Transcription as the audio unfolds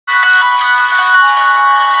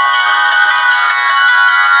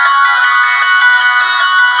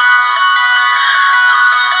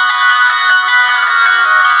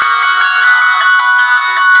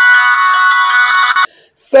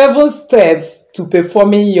7 steps to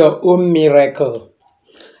performing your own miracle.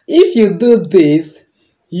 If you do this,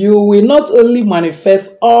 you will not only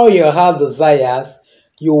manifest all your heart desires,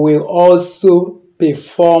 you will also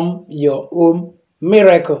perform your own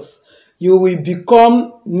miracles. You will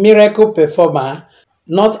become miracle performer,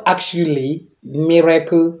 not actually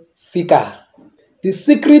miracle seeker. The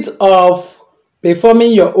secret of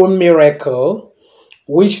performing your own miracle,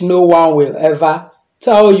 which no one will ever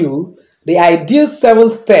tell you, the ideal 7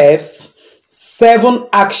 steps, 7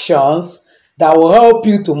 actions that will help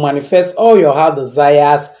you to manifest all your heart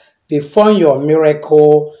desires, perform your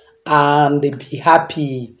miracle, and be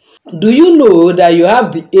happy. Do you know that you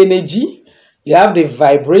have the energy, you have the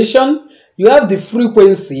vibration, you have the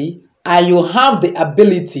frequency, and you have the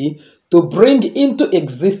ability to bring into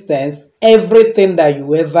existence everything that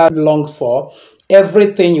you ever longed for,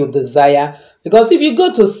 everything you desire? Because if you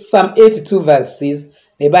go to Psalm 82 verse 6,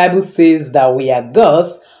 the Bible says that we are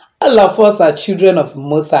gods. All of us are children of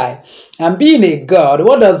Most High. And being a God,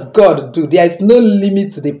 what does God do? There is no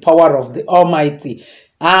limit to the power of the Almighty.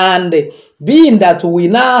 And being that we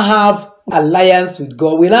now have alliance with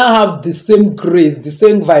God, we now have the same grace, the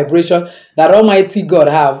same vibration that Almighty God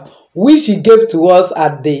have, which He gave to us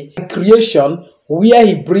at the creation, where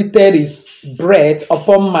He breathed His breath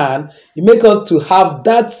upon man. He made us to have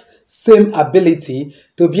that same ability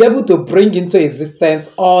to be able to bring into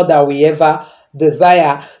existence all that we ever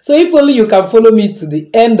desire. So if only you can follow me to the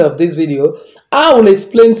end of this video, I will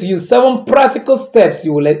explain to you 7 practical steps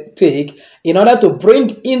you will take in order to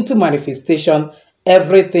bring into manifestation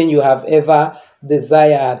everything you have ever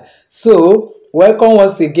desired. So welcome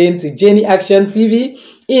once again to Jenny Action TV.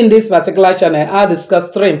 In this particular channel, I'll discuss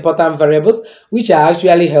 3 important variables, which are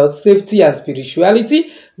actually health, safety, and spirituality.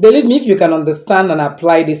 Believe me, if you can understand and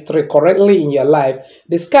apply these 3 correctly in your life,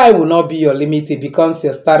 the sky will not be your limit. It becomes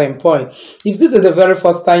your starting point. If this is the very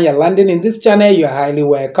first time you're landing in this channel, you're highly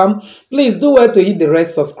welcome. Please do well to hit the red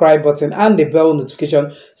subscribe button and the bell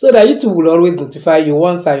notification so that YouTube will always notify you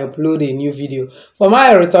once I upload a new video. For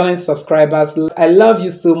my returning subscribers, I love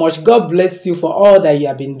you so much. God bless you for all that you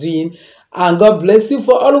have been doing. And God bless you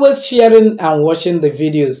for always sharing and watching the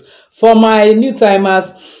videos. For my new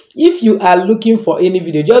timers, if you are looking for any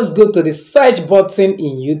video, just go to the search button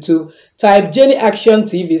in YouTube, type Jenny Action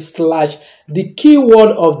TV / the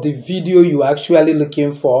keyword of the video you are actually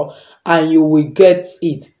looking for, and you will get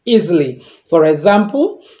it easily. For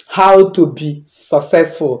example, how to be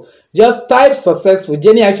successful. Just type successful,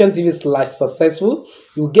 Jenny Action TV / successful.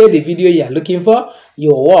 You get the video you are looking for,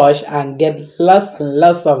 you watch and get lots and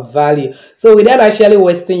lots of value. So without actually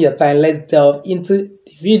wasting your time, let's delve into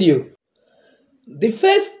the video. The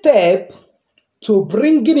first step to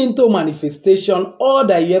bringing into manifestation all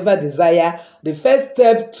that you ever desire, the first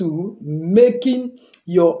step to making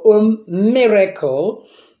your own miracle,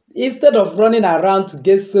 instead of running around to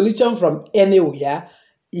get solution from anywhere,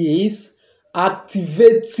 is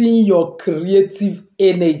activating your creative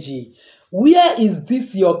energy. Where is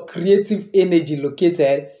this your creative energy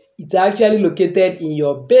located? It's actually located in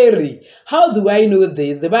your belly. How do I know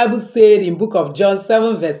this? The Bible said in book of John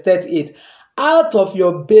 7 verse 38, out of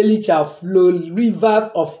your belly shall flow rivers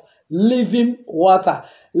of living water.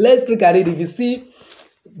 Let's look at it. If you see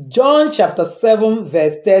John chapter 7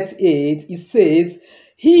 verse 38, it says,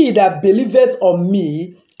 he that believeth on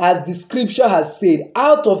me, as the scripture has said,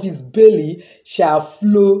 out of his belly shall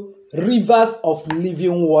flow rivers of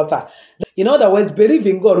living water. In other words, believe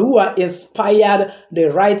in God, who are inspired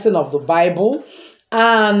the writing of the Bible,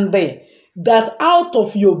 and that out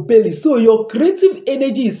of your belly. So your creative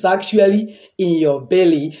energy is actually in your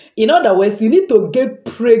belly. In other words, you need to get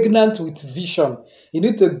pregnant with vision. You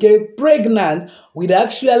need to get pregnant with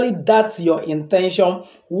actually that's your intention.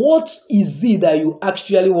 What is it that you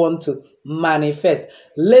actually want to manifest?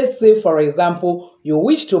 Let's say, for example, you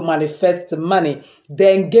wish to manifest money,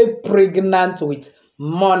 then get pregnant with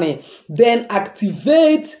money. Then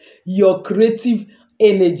activate your creative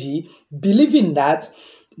energy, believing that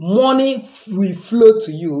money will flow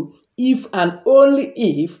to you if and only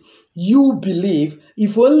if you believe,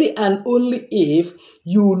 if only and only if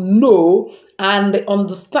you know and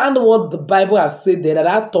understand what the Bible has said that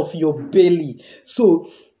out of your belly. So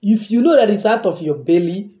if you know that it's out of your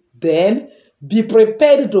belly, then be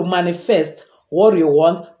prepared to manifest what you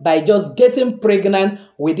want by just getting pregnant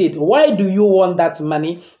with it. Why do you want that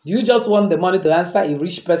money? Do you just want the money to answer a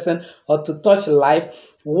rich person or to touch life?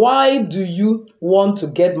 Why do you want to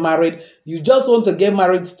get married? You just want to get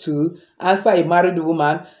married to answer a married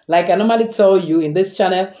woman. Like I normally tell you in this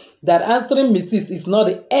channel, that answering Mrs. is not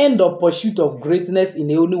the end or pursuit of greatness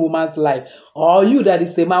in a only woman's life. Or you that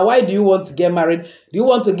is a man, why do you want to get married? Do you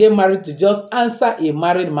want to get married to just answer a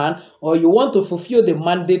married man, or you want to fulfill the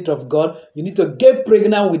mandate of God? You need to get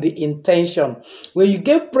pregnant with the intention. When you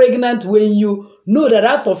get pregnant, when you know that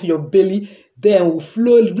out of your belly then will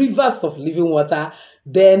flow rivers of living water,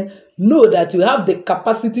 then know that you have the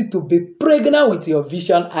capacity to be pregnant with your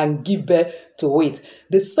vision and give birth to it.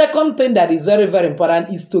 The second thing that is very, very important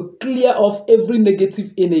is to clear off every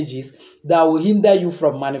negative energies that will hinder you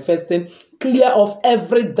from manifesting. Clear off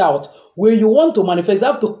every doubt. When you want to manifest, you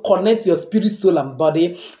have to connect your spirit, soul, and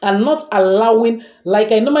body, and not allowing,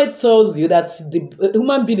 like I normally tells you, that the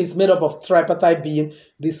human being is made up of tripartite being,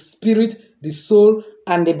 the spirit, the soul,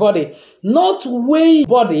 and the body. Not when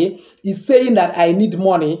body is saying that I need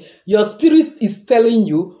money, your spirit is telling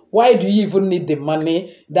you, why do you even need the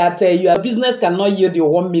money? That your business cannot yield your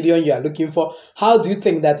 1 million you are looking for. How do you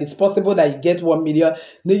think that it's possible that you get 1 million?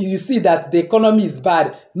 You see that the economy is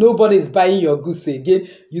bad. Nobody is buying your goods again.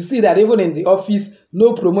 You see that even in the office,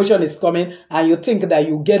 no promotion is coming, and you think that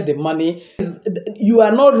you get the money. You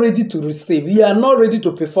are not ready to receive. You are not ready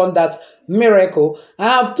to perform that miracle. I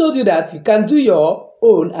have told you that you can do your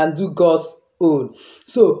own and do God's own.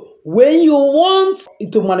 So when you want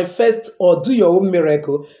to manifest or do your own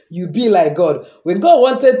miracle, you be like God. When God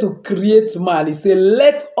wanted to create man, he said,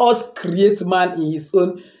 let us create man in his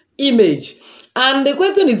own image. And the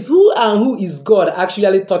question is, who is God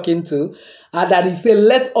actually talking to? That he said,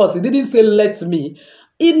 let us. He didn't say, let me.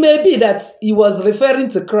 It may be that he was referring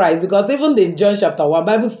to Christ, because even in John chapter 1,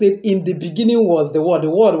 Bible said, in the beginning was the Word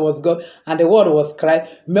was God, and the Word was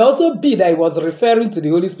Christ. It may also be that he was referring to the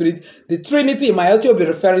Holy Spirit. The Trinity might also be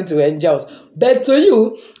referring to angels. But to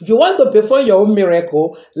you, if you want to perform your own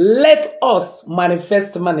miracle, let us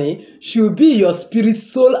manifest money should be your spirit,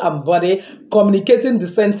 soul, and body communicating the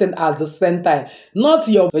same thing at the same time. Not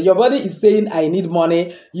your body is saying, I need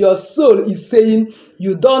money. Your soul is saying,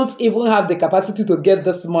 you don't even have the capacity to get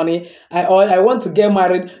this money. I want to get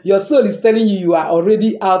married. Your soul is telling you you are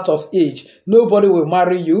already out of age. Nobody will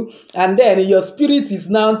marry you. And then your spirit is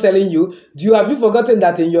now telling you, have you forgotten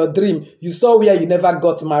that in your dream you saw where you never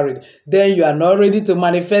got married? Then you are not ready to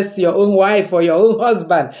manifest your own wife or your own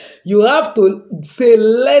husband. You have to say,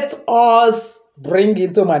 let us bring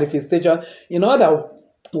into manifestation. In other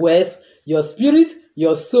words, your spirit,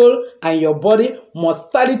 your soul, and your body must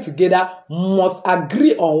study together, must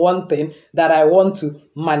agree on one thing, that I want to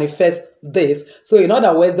manifest this. So in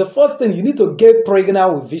other words, the first thing, you need to get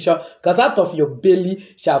pregnant with vision, because out of your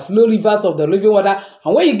belly shall flow rivers of the living water.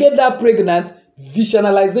 And when you get that pregnant,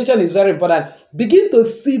 visualization is very important. Begin to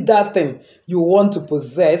see that thing you want to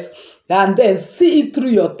possess, and then see it through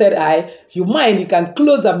your third eye. If you mind, you can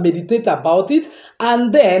close and meditate about it.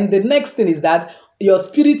 And then the next thing is that your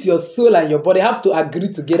spirit, your soul, and your body have to agree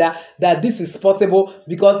together that this is possible,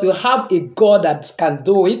 because you have a God that can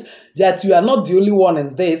do it, that you are not the only one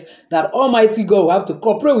in this, that Almighty God will have to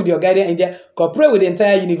cooperate with your guardian angel, cooperate with the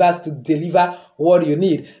entire universe to deliver what you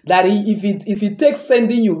need. That if it takes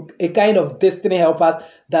sending you a kind of destiny helpers,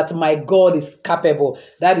 that my God is capable.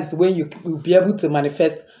 That is when you will be able to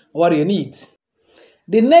manifest what you need.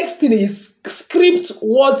 The next thing is script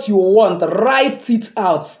what you want, write it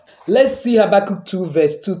out. Let's see Habakkuk 2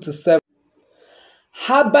 verse 2 to 7.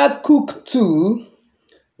 Habakkuk 2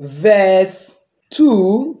 verse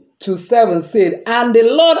 2 to 7 said, and the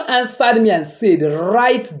Lord answered me and said,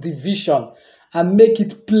 write the vision and make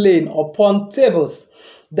it plain upon tables,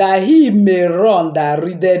 that he may run that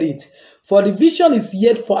readeth it. For the vision is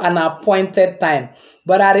yet for an appointed time,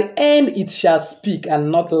 but at the end it shall speak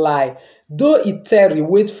and not lie. Though it tarry,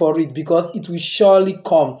 wait for it, because it will surely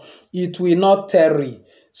come. It will not tarry.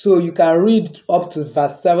 So you can read up to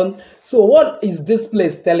verse 7. So what is this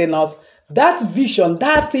place telling us? That vision,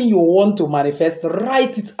 that thing you want to manifest,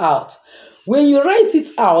 write it out. When you write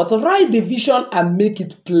it out, write the vision and make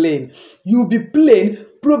it plain. You'll be plain.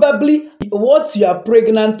 Probably what you are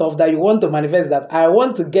pregnant of that you want to manifest, that I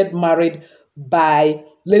want to get married by,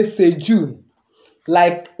 let's say, June.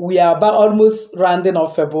 Like we are about almost rounding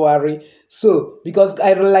off February. So, because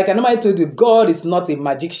I normally told you, God is not a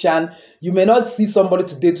magician. You may not see somebody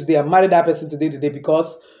today and marry that person today,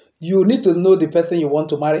 because you need to know the person you want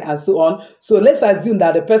to marry and so on. So let's assume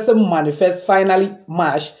that the person manifests finally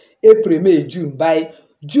March, April, May, June. By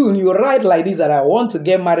June, you write like this, that I want to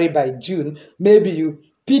get married by June. Maybe you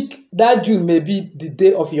pick that June, maybe the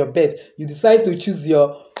day of your birth. You decide to choose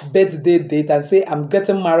your birthday date and say, I'm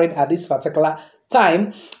getting married at this particular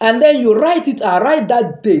time, and then you write it and write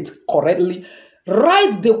that date correctly.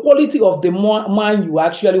 Write the quality of the man you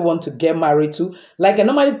actually want to get married to. Like I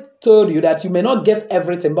normally told you that you may not get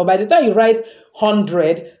everything, but by the time you write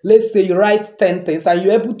 100, let's say you write 10 things and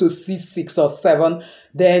you're able to see 6 or 7,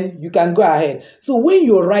 then you can go ahead. So when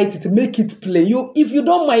you write it, make it plain. If you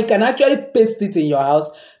don't mind, you can actually paste it in your house,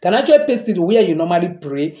 can actually paste it where you normally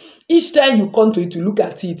pray. Each time you come to it, to look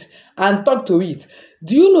at it and talk to it.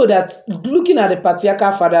 Do you know that looking at the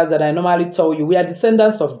patriarchal fathers that I normally tell you, we are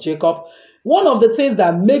descendants of Jacob. One of the things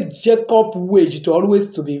that make Jacob wage to always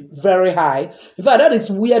to be very high, in fact, that is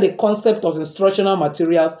where the concept of instructional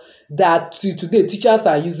materials that today teachers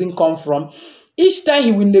are using come from. Each time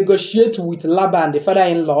he will negotiate with Laban, the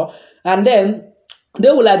father-in-law, and then they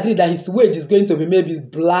will agree that his wage is going to be maybe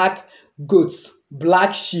black goats,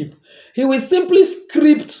 black sheep. He will simply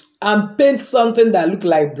script and paint something that look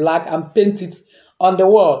like black and paint it on the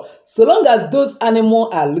wall. So long as those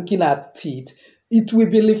animals are looking at it, it will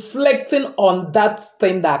be reflecting on that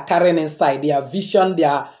thing that are carrying inside, their vision,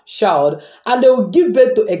 their child, and they will give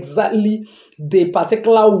birth to exactly the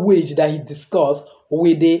particular wage that he discussed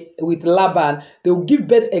with Laban. They will give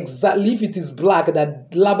birth exactly, if it is black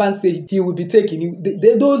that Laban said he will be taking,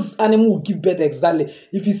 those animals will give birth exactly.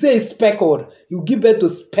 If he says speckled, he will give birth to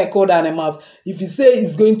speckled animals. If he says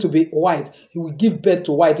it's going to be white, he will give birth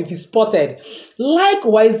to white. If he's spotted.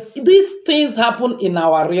 Likewise, these things happen in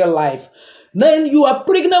our real life. Then you are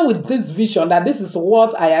pregnant with this vision that this is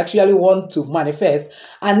what I actually want to manifest.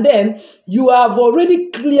 And then you have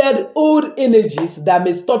already cleared old energies that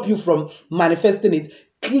may stop you from manifesting it.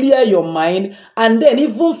 Clear your mind. And then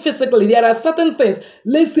even physically, there are certain things.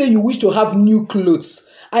 Let's say you wish to have new clothes,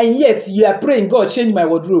 and yet you are praying, God, change my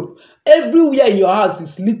wardrobe. Everywhere in your house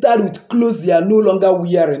is littered with clothes you are no longer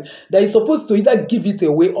wearing, that you're supposed to either give it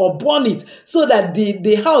away or burn it, so that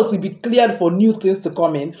the house will be cleared for new things to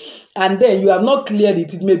come in. And then you have not cleared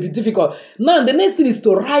it, it may be difficult. Now the next thing is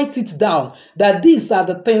to write it down, that these are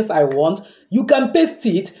the things I want. You can paste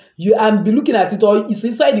it, and be looking at it, or it's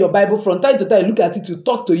inside your Bible. From time to time, look at it, you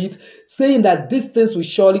talk to it, saying that these things will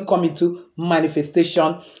surely come into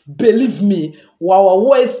manifestation. Believe me, our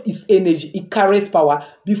voice is energy, it carries power.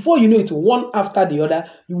 Before you know it, one after the other,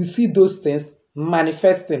 you will see those things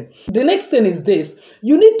manifesting. The next thing is this: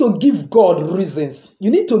 you need to give God reasons.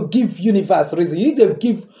 You need to give universe reasons. You need to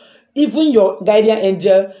give even your guardian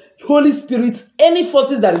angel, Holy Spirit, any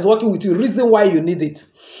forces that is working with you, reason why you need it.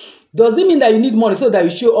 Does it mean that you need money so that you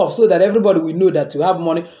show off, so that everybody will know that you have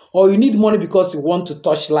money? Or you need money because you want to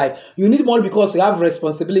touch life? You need money because you have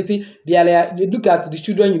responsibility. They look at the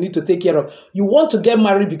children you need to take care of. You want to get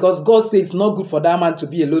married because God says it's not good for that man to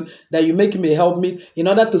be alone, that you make him a helpmate in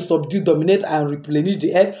order to subdue, dominate, and replenish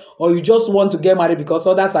the earth. Or you just want to get married because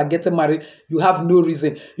others are getting married. You have no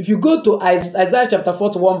reason. If you go to Isaiah chapter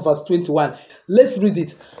 41 verse 21, let's read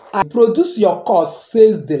it. Produce your cause,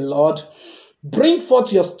 says the Lord. Bring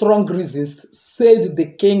forth your strong reasons, said the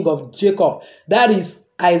King of Jacob. That is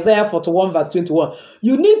Isaiah 41 verse 21.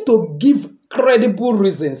 You need to give credible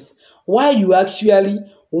reasons why you actually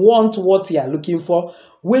want what you are looking for.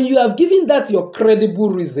 When you have given that your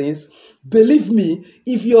credible reasons, believe me,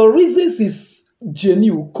 if your reasons is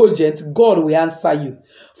genuine, cogent, God will answer you.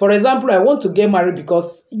 For example, I want to get married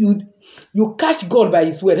because you catch God by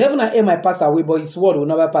his word. Heaven and earth might pass away, but his word will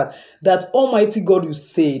never pass. That Almighty God will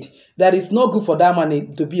said that it's not good for that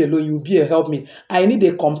man to be alone. You will be a helpmate. I need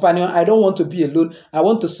a companion. I don't want to be alone. I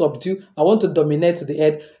want to subdue. I want to dominate the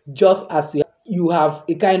earth, just as you have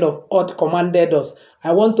a kind of odd commanded us.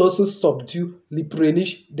 I want to also subdue,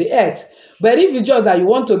 replenish the earth. But if you just that you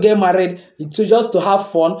want to get married to just to have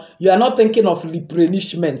fun, you are not thinking of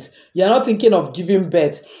replenishment. You are not thinking of giving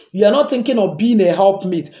birth. You are not thinking of being a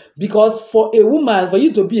helpmate. Because for a woman, for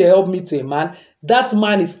you to be a helpmate to a man, that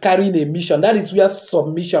man is carrying a mission. That is where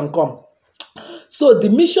submission comes. So the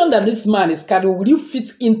mission that this man is carrying, will you fit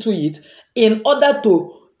into it in order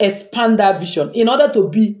to expand that vision, in order to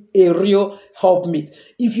be a real helpmate?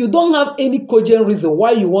 If you don't have any cogent reason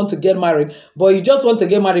why you want to get married, but you just want to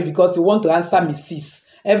get married because you want to answer Mrs.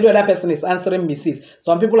 Every other person is answering Mrs.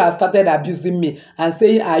 Some people have started abusing me and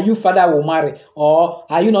saying, are you father will marry? Or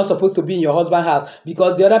are you not supposed to be in your husband's house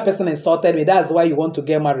because the other person insulted me? That's why you want to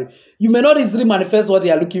get married. You may not easily manifest what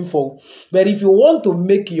you are looking for. But if you want to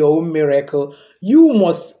make your own miracle, you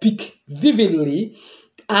must speak vividly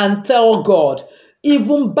and tell God,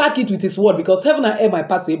 even back it with his word, because heaven and earth might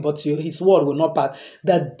pass away, but his word will not pass.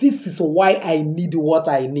 That this is why I need what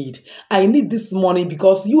I need. I need this money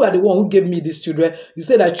because you are the one who gave me these children. You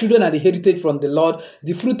said that children are the heritage from the Lord.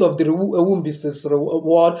 The fruit of the womb is His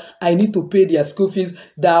reward. I need to pay their school fees.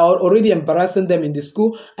 They are already embarrassing them in the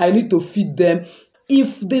school. I need to feed them.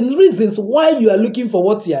 If the reasons why you are looking for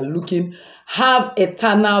what you are looking have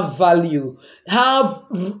eternal value, have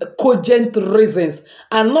cogent reasons,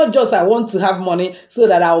 and not just I want to have money so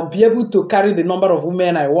that I'll be able to carry the number of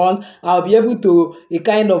women I want, I'll be able to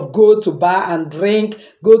kind of go to bar and drink,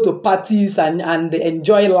 go to parties and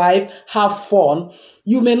enjoy life, have fun,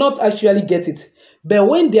 you may not actually get it. But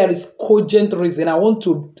when there is cogent reason, I want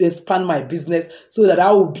to expand my business so that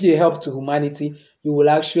I will be a help to humanity, you will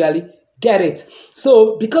actually get it.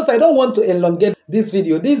 So because I don't want to elongate this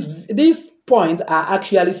video, these points are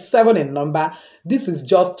actually 7 in number. This is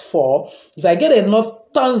just 4. If I get enough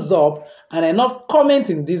thumbs up and enough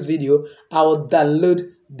comment in this video, I will download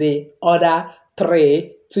the other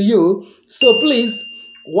 3 to you. So please,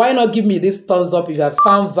 why not give me this thumbs up if you have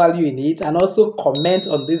found value in it, and also comment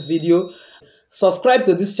on this video. Subscribe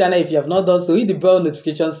to this channel if you have not done so. Hit the bell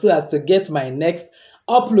notification so as to get my next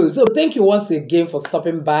upload. So thank you once again for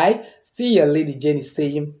stopping by. Still your lady Jenny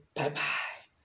saying bye bye.